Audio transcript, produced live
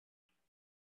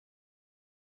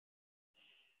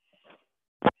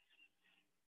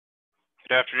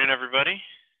Good afternoon, everybody.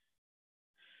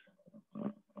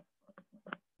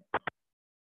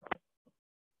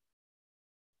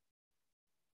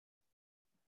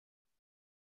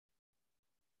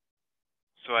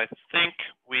 So I think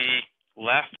we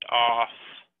left off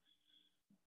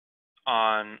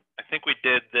on, I think we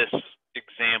did this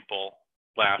example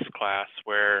last class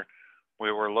where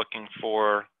we were looking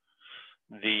for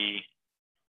the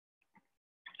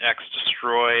X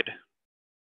destroyed.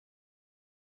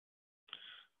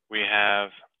 We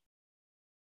have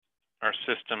our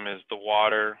system is the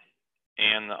water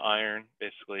and the iron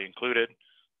basically included.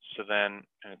 So then,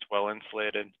 and it's well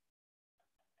insulated.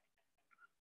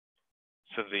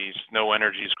 So these no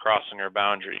energy is crossing our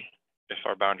boundary, if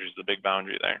our boundary is the big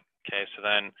boundary there. Okay, so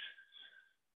then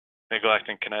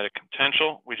neglecting kinetic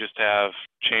potential, we just have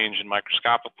change in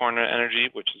microscopic point of energy,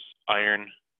 which is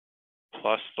iron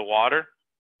plus the water.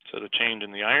 So the change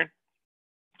in the iron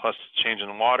plus change in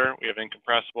the water, we have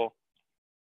incompressible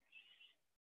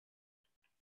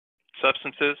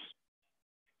substances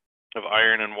of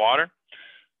iron and water.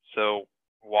 So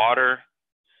water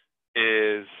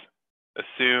is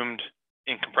assumed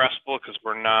incompressible because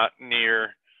we're not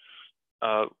near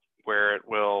where it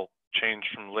will change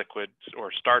from liquid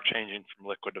or start changing from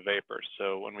liquid to vapor.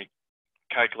 So when we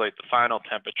calculate the final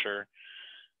temperature,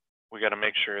 we got to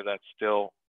make sure that's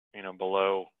still,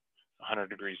 below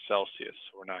 100 degrees Celsius.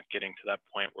 So we're not getting to that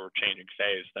point where we're changing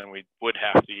phase. Then we would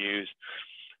have to use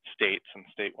states in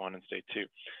state 1 and state 2.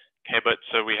 Okay, but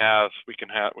so we have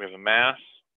a mass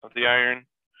of the iron.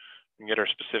 We can get our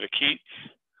specific heats.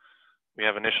 We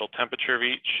have initial temperature of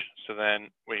each, so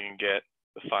then we can get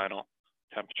the final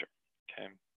temperature. Okay.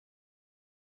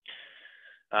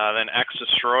 Then X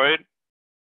destroyed,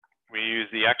 we use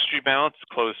the Exergy balance,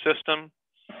 closed system.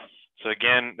 So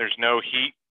again, there's no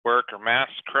heat, work, or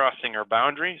mass crossing our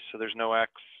boundary, so there's no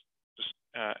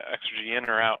Exergy in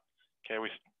or out. Okay,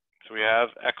 so we have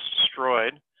X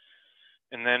destroyed,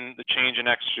 and then the change in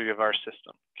Exergy of our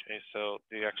system. Okay, so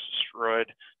the X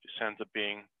destroyed just ends up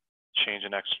being change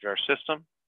in Exergy of our system,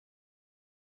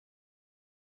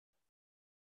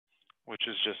 which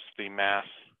is just the mass.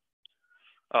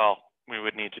 We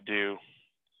would need to do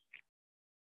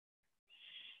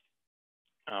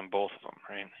both of them,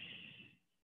 right?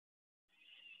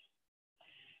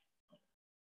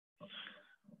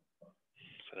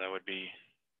 So that would be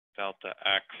delta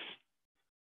X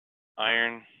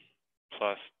iron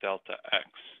plus delta X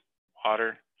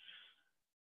water.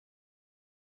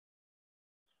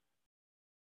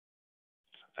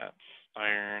 So that's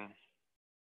iron,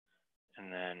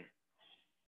 and then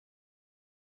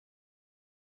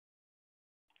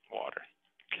water.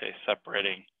 Okay,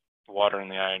 separating the water and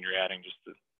the iron, you're adding just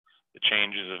the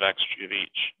changes of Exergy of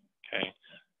each. Okay,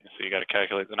 and so you got to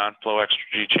calculate the non-flow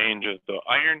Exergy change of the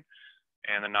iron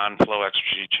and the non-flow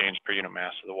Exergy change per unit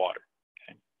mass of the water.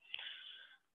 Okay.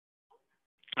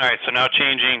 All right, so now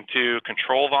changing to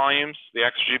control volumes, the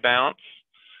Exergy balance.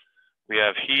 We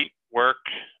have heat, work,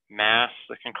 mass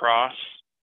that can cross,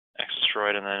 X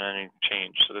destroyed, and then any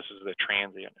change. So this is the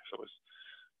transient, if it was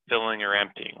filling or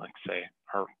emptying, like say,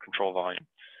 our control volume.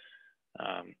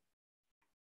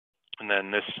 And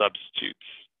then this substitutes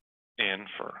in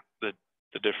for the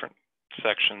different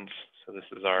sections. So this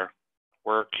is our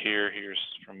work here. Here's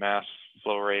from mass,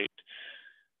 flow rate,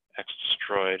 X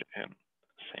destroyed, and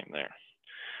same there.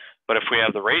 But if we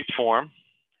have the rate form,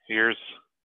 here's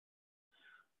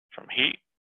from heat,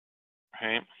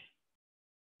 right?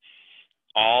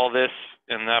 All this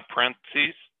in that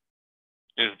parentheses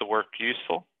is the work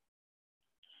useful,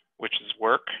 which is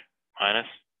work minus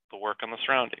the work on the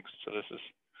surroundings. So this is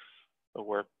the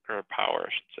work, or power,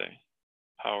 I should say,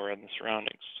 power in the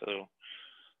surroundings. So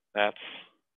that's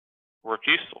work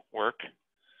useful, work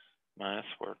minus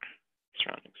work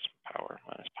surroundings, power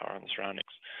minus power in the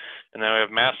surroundings. And then we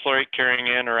have mass flow rate carrying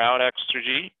in or out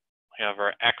Exergy. We have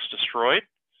our X destroyed.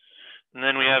 And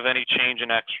then we have any change in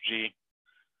Exergy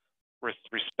with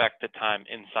respect to time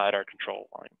inside our control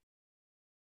volume.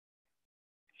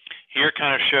 Here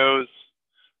kind of shows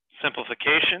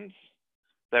simplifications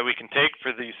that we can take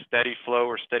for these steady flow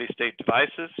or steady state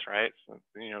devices, right? So,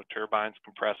 turbines,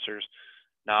 compressors,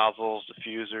 nozzles,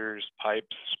 diffusers,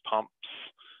 pipes, pumps,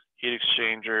 heat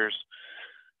exchangers,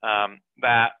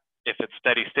 that if it's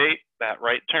steady state, that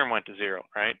right term went to 0,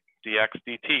 right? dx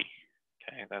dt,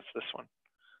 okay, that's this one.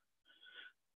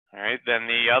 All right, then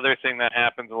the other thing that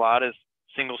happens a lot is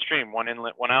single stream, one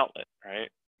inlet, one outlet, right?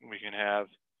 We can have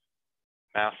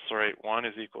mass flow rate 1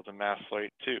 is equal to mass flow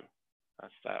rate 2.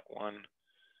 That's that one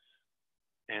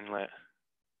inlet,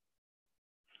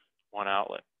 one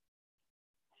outlet.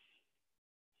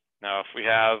 Now, if we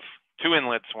have 2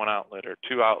 inlets, 1 outlet, or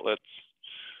 2 outlets,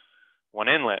 one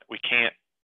inlet, we can't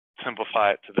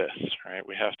simplify it to this, right?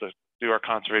 We have to do our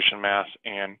conservation mass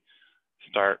and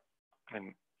start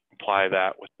and apply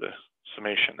that with the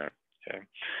summation there, okay?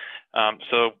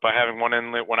 So by having one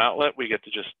inlet, one outlet, we get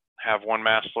to just have one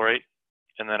mass flow rate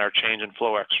and then our change in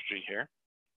flow exergy here.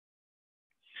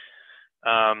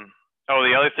 Oh,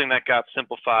 the other thing that got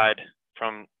simplified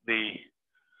from the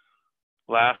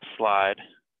last slide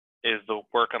is the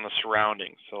work on the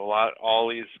surroundings. So all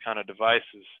these kind of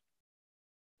devices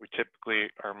we typically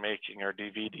are making our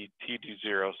dVdt do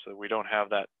zero, so we don't have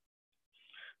that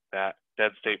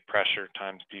dead state pressure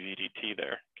times dVdt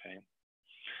there, okay?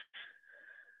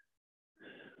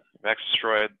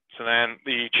 Exergy. So then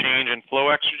the change in flow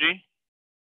exergy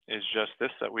is just this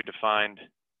that we defined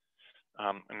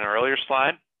in the earlier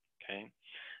slide, okay?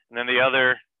 And then the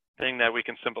other thing that we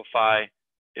can simplify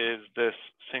is this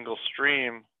single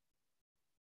stream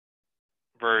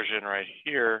version right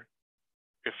here.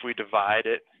 If we divide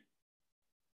it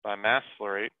by mass flow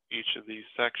rate, each of these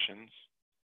sections,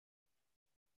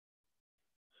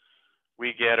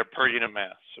 we get a per unit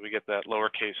mass. So we get that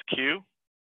lowercase q,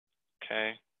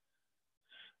 okay?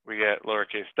 We get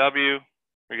lowercase w,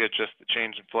 we get just the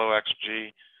change in flow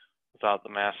exergy without the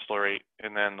mass flow rate,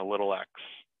 and then the little x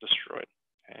destroyed,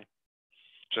 okay?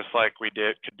 Just like we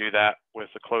could do that with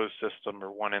a closed system or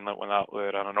one inlet, one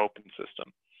outlet on an open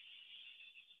system.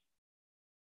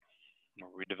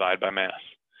 We divide by mass.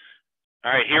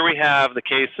 All right, here we have the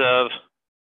case of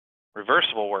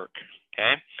reversible work,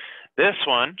 okay? This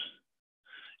one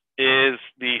is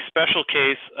the special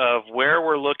case of where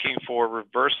we're looking for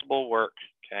reversible work,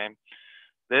 okay?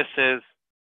 This is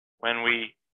when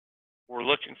we're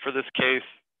looking for this case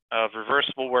of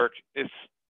reversible work. It's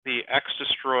the x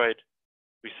destroyed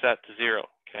we set to zero,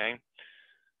 okay?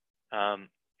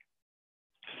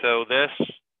 So this,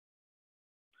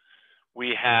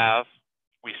 we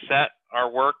set our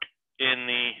work in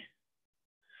the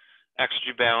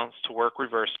exergy balance to work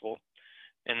reversible,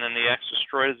 and then the x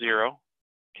destroyed is zero,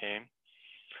 okay?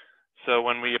 So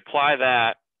when we apply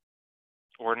that,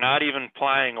 we're not even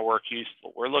applying a work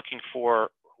useful. We're looking for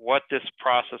what this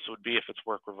process would be if it's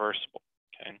work reversible,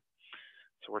 okay?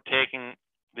 So we're taking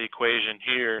the equation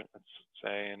here, let's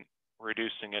say, and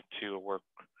reducing it to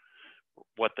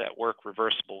what that work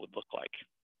reversible would look like.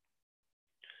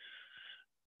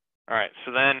 All right,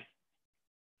 so then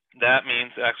that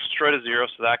means x destroyed is zero,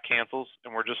 so that cancels,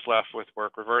 and we're just left with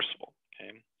work reversible,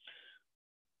 okay?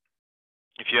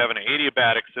 If you have an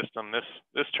adiabatic system,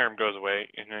 this term goes away,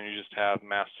 and then you just have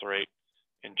mass flow rate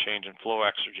and change in flow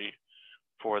exergy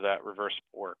for that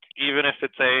reversible work. Even if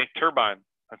it's a turbine,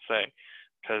 let's say,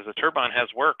 because the turbine has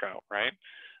work out, right?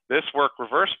 This work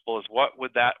reversible is what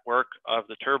would that work of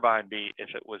the turbine be if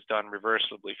it was done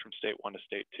reversibly from state 1 to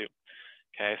state 2.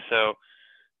 Okay, so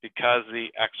because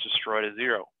the x destroyed is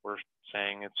zero, we're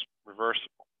saying it's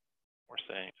reversible. We're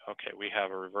saying, okay, we have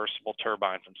a reversible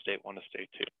turbine from state 1 to state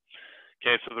 2.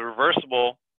 Okay, so the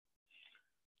reversible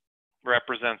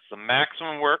represents the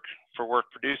maximum work for work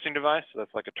producing device, so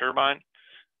that's like a turbine,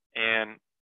 and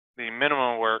the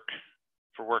minimum work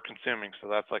for work consuming, so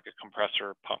that's like a compressor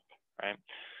or pump, right?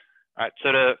 All right,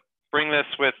 so to bring this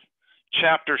with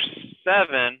chapter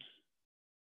 7,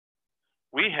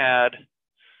 we had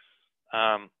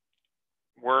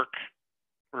work,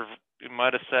 you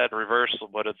might have said reversal,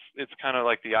 but it's kind of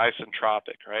like the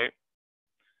isentropic, right?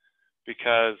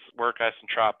 Because work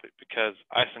isentropic, because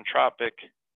isentropic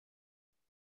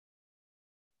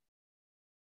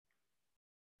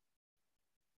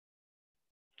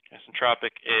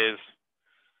is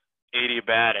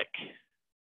adiabatic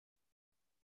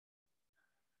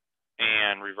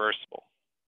and reversible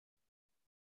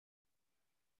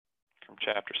from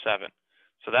chapter 7.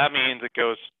 So that means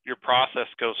your process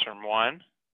goes from 1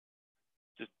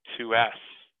 to 2s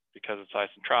because it's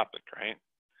isentropic, right?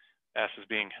 S is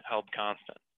being held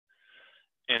constant.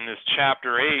 In this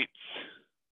chapter 8's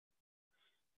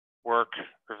work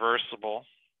reversible,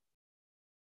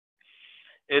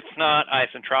 it's not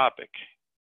isentropic.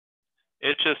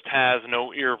 It just has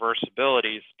no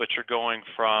irreversibilities, but you're going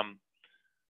from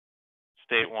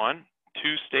state 1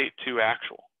 to state 2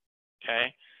 actual,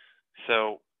 okay?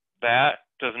 So that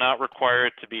does not require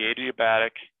it to be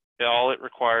adiabatic. All it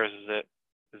requires is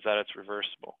that it's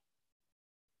reversible.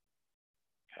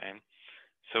 Okay,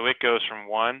 so it goes from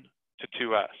 1 to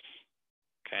 2s.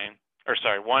 Okay, or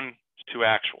sorry, 1 to 2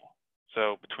 actual.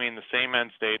 So between the same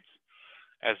end states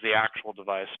as the actual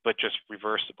device, but just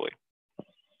reversibly.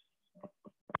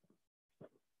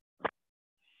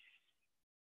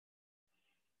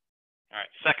 All right,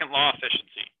 second law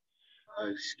efficiency.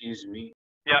 Excuse me.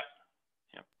 Yep.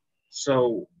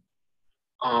 So,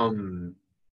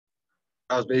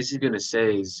 I was basically gonna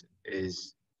say is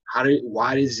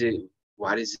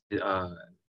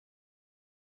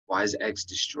why is X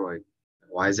destroyed?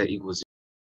 Why is that equal to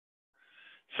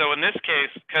So in this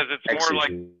case, because it's more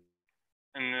like Exergy?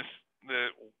 in this, the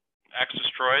X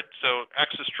destroyed. So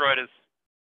X destroyed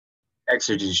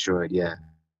Exergy destroyed, yeah.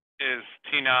 is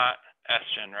T naught S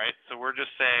gen, right? So we're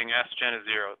just saying S gen is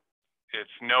 0.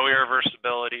 It's no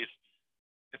irreversibilities.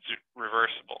 It's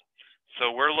reversible. So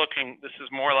we're looking, this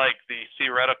is more like the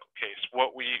theoretical case,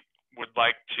 what we would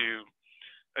like to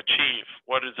achieve.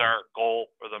 What is our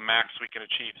goal or the max we can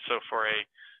achieve? So for a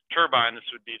turbine, this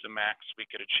would be the max we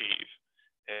could achieve.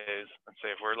 Is, let's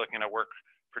say if we're looking at a work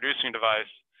producing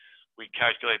device, we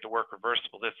calculate the work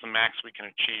reversible. This is the max we can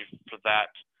achieve for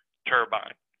that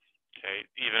turbine. Okay,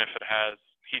 even if it has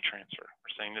heat transfer,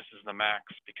 we're saying this is the max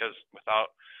because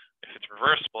without, if it's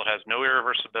reversible, it has no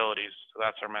irreversibilities, so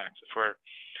that's our max. If we're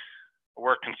a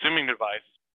work consuming device,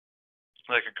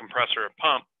 like a compressor or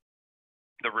pump,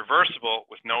 the reversible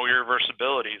with no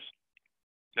irreversibilities,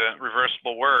 the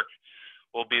reversible work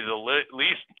will be the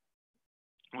least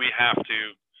we have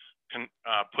to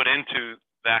put into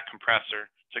that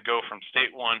compressor to go from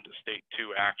state 1 to state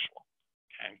 2 actual.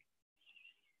 Okay.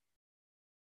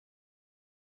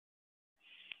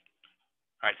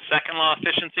 All right, second law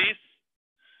efficiencies.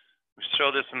 We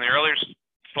showed this in the earlier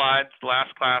slides,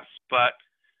 last class, but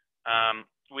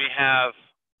we have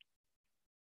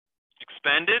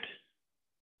expended.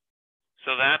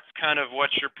 So that's kind of what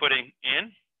you're putting in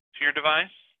to your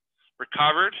device.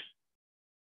 Recovered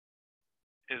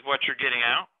is what you're getting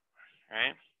out,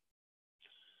 right?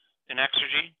 In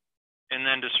Exergy. And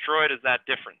then destroyed is that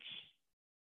difference.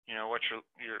 You know, what you're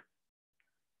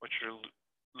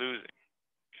losing.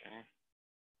 Okay.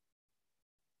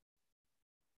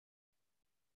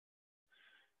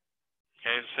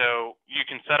 Okay, so you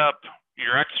can set up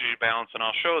your Exergy balance, and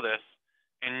I'll show this,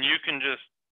 and you can just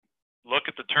look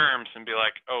at the terms and be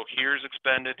like, oh, here's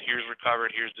expended, here's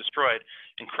recovered, here's destroyed,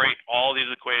 and create all these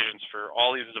equations for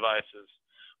all these devices,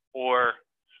 or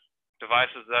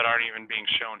devices that aren't even being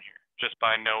shown here, just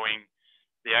by knowing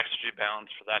the Exergy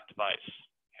balance for that device.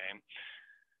 Okay.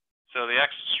 So the X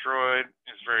destroyed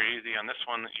is very easy on this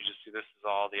one. You just see this is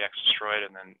all the X destroyed,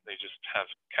 and then they just have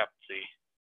kept the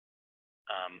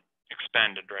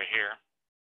expended right here.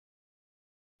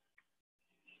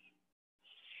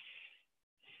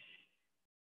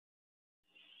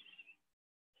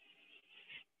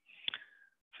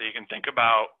 So you can think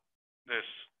about this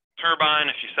turbine.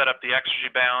 If you set up the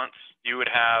Exergy balance, you would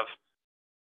have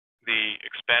the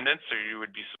expended, so you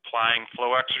would be supplying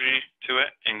flow Exergy to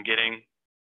it and getting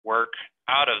work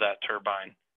out of that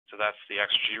turbine. So that's the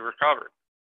Exergy recovered,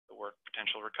 the work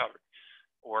potential recovered.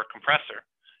 Or compressor,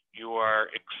 you are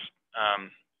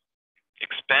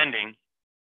expending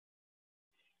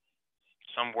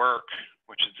some work,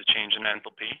 which is the change in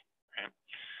enthalpy, right?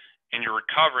 And you're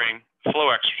recovering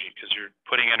flow Exergy because you're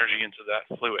putting energy into that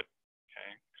fluid,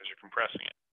 okay? Because you're compressing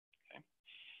it. Okay?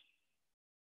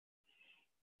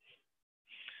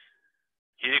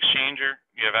 Heat exchanger,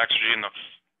 you have Exergy in the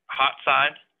hot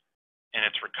side, and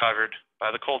it's recovered by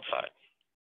the cold side.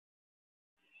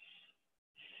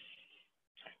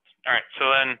 All right,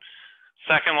 so then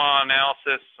second law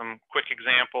analysis, some quick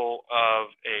example of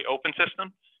a open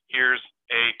system. Here's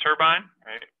a turbine,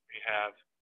 right? We have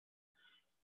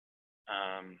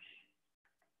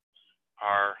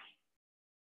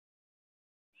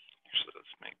actually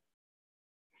let's make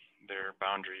their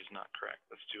boundaries not correct.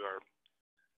 Let's do our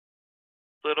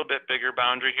little bit bigger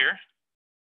boundary here.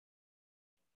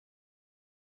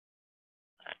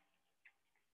 All right.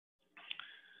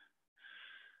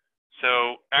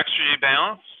 So Exergy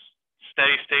balance,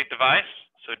 steady state device.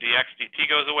 So dx dt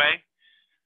goes away.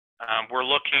 We're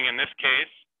looking in this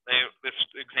case, this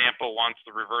example wants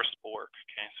the reversible work.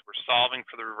 Okay, so we're solving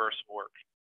for the reversible work.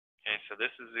 Okay, so this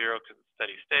is 0 because it's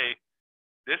steady state.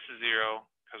 This is 0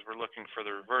 because we're looking for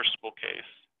the reversible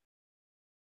case.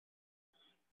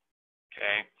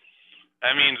 Okay,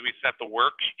 that means we set the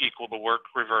work equal the work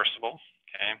reversible.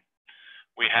 Okay,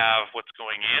 we have what's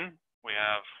going in. We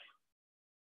have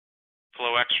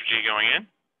flow Exergy going in.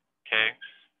 Okay,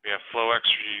 we have flow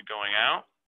Exergy going out.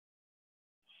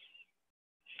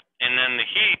 And then the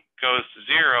heat goes to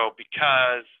 0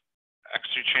 because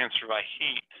Exergy transfer by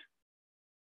heat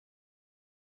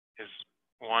is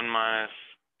 1 minus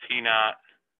T naught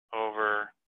over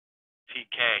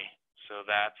Tk. So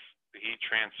that's the heat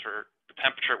transfer, the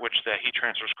temperature at which the heat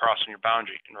transfer is crossing your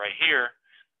boundary. And right here,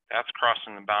 that's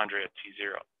crossing the boundary at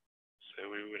T0. So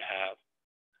we would have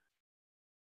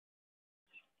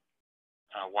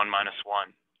 1 minus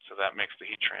 1. So that makes the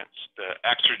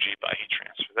Exergy by heat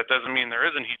transfer. That doesn't mean there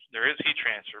is heat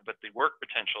transfer, but the work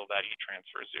potential of that heat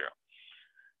transfer is 0.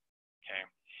 Okay.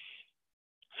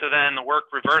 So then the work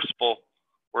reversible,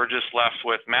 we're just left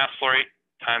with mass flow rate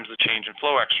times the change in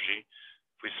flow exergy.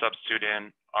 If we substitute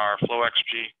in our flow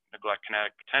exergy, neglect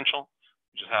kinetic potential,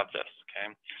 we just have this.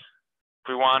 Okay. If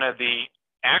we wanted the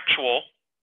actual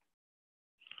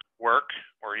work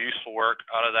or useful work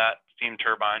out of that steam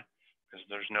turbine, because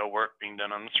there's no work being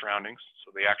done on the surroundings,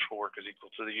 so the actual work is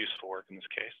equal to the useful work in this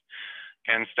case.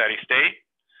 Again, steady state,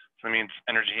 so that means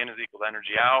energy in is equal to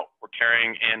energy out. We're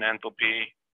carrying in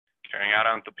enthalpy, carrying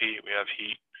out enthalpy, we have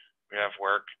heat, we have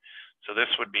work. So this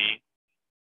would be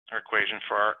our equation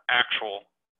for our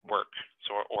actual work,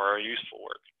 so or our useful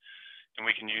work. And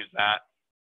we can use that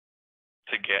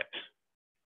to get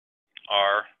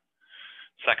our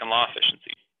second law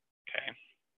efficiency. Okay.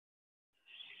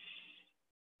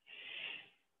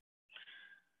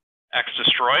 X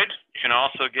destroyed, you can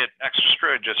also get X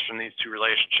destroyed just from these two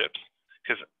relationships,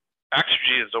 because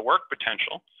Exergy is the work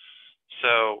potential.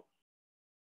 So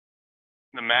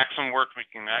the maximum work we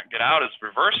can get out is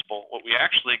reversible. What we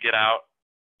actually get out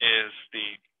is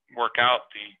the work out,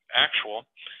 the actual.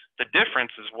 The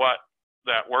difference is what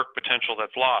that work potential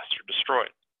that's lost or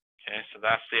destroyed. Okay, so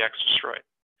that's the X destroyed,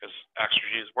 because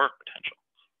Exergy is work potential.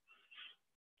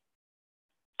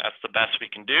 That's the best we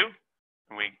can do,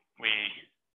 and we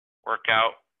work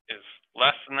out is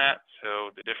less than that, so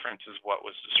the difference is what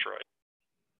was destroyed.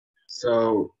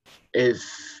 So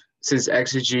since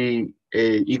Exergy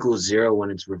equals 0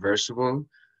 when it's reversible,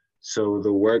 so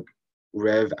the work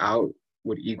rev out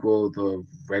would equal the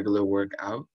regular work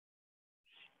out?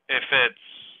 If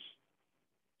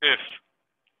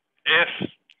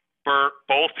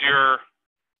both your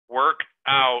work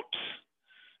out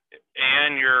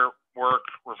and your work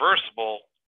reversible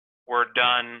were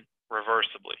done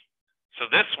reversibly. So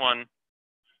this one,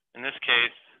 in this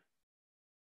case,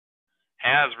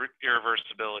 has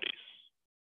irreversibilities.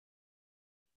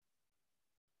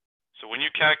 So when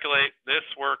you calculate this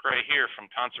work right here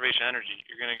from conservation energy,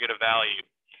 you're going to get a value,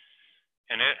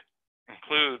 and it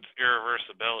includes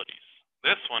irreversibilities.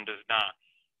 This one does not.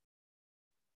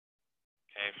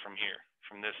 Okay, from here,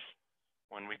 from this,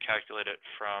 when we calculate it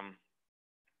from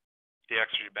the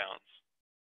Exergy balance.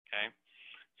 Okay,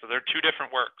 so there are two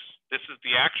different works. This is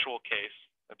the actual case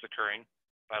that's occurring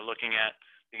by looking at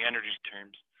the energy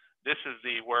terms. This is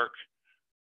the work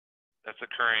that's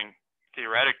occurring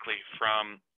theoretically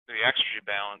from the Exergy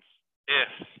balance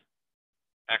if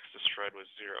X destroyed was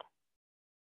 0.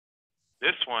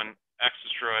 This one, X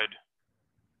destroyed,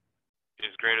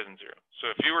 is greater than 0.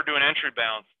 So if you were doing entry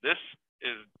balance, this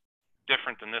is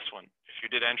different than this one. If you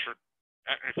did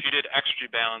Exergy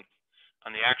balance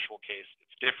on the actual case,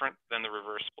 it's different than the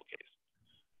reversible case.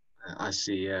 I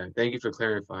see, yeah. Thank you for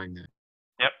clarifying that.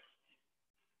 Yep.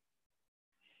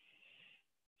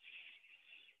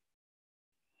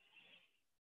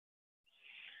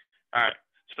 All right,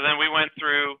 so then we went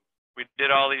through, we did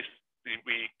all these,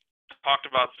 we talked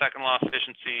about second law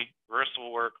efficiency, reversible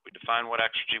work, we defined what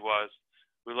Exergy was.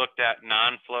 We looked at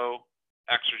non-flow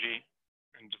Exergy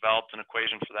and developed an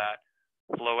equation for that.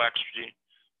 Flow Exergy,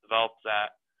 developed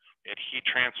that. We had heat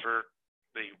transfer,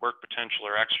 the work potential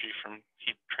or Exergy from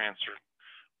heat transfer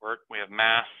work. We have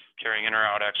mass carrying in or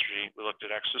out Exergy. We looked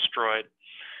at X destroyed,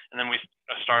 and then we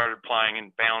started applying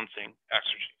and balancing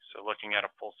Exergy, so looking at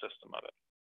a full system of it.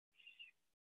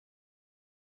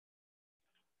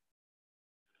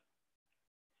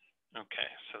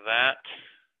 Okay, so that